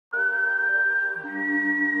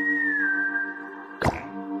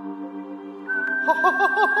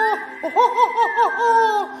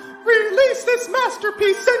Release this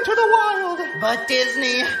masterpiece into the wild! But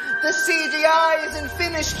Disney, the CGI isn't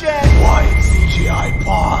finished yet! Why CGI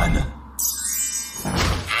pawn?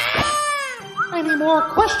 Any more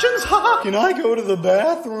questions, haha? Can I go to the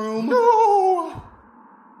bathroom? No!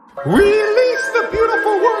 Release the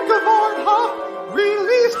beautiful work of art, huh?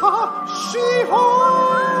 Release, huh?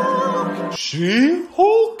 She-Hulk!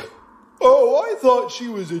 She-Hulk? Oh, I thought she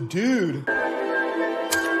was a dude.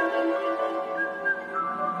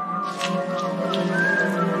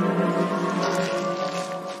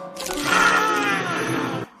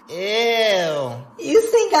 Ew. You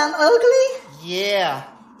think I'm ugly? Yeah.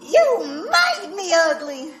 You made me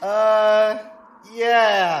ugly.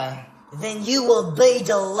 Yeah. Then you will be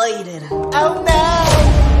deleted. Oh no!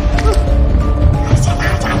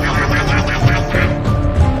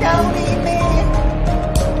 Don't eat me.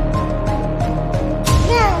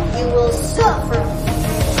 Now you will suffer.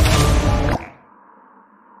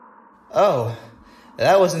 Oh,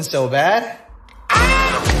 that wasn't so bad.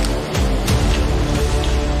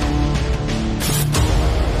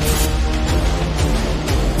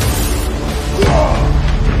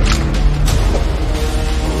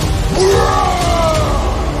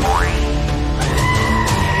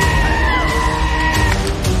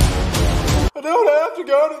 I don't have to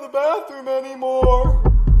go to the bathroom anymore.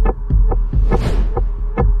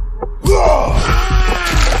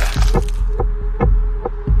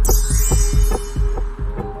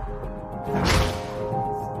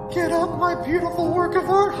 Get up, my beautiful work of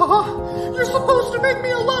art, huh? You're supposed to make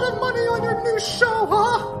me a lot of money on your new show,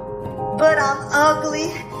 huh? But I'm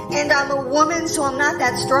ugly, and I'm a woman, so I'm not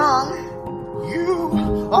that strong.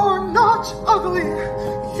 You are not ugly.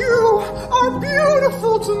 You are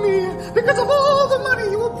beautiful to me because of all the money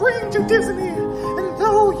you will bring to Disney. And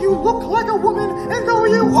though you look like a woman, and though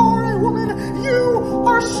you are a woman, you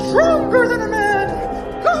are stronger than a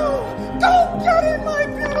man. Go get it, my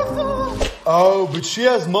beautiful. Oh, but she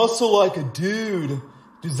has muscle like a dude.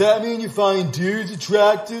 Does that mean you find dudes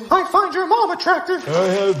attractive? I find your mom attractive. I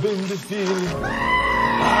have been defeated.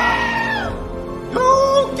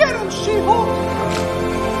 Go get him, She-Hulk.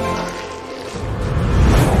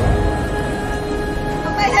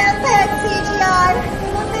 I have bad CGI.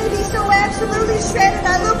 I may be so absolutely shredded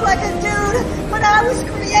I look like a dude, but I was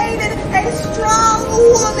created a strong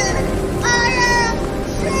woman. I am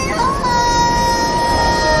She-Hulk!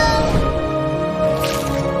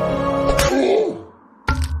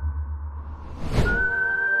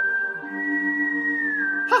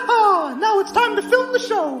 Haha, now it's time to film the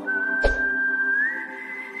show.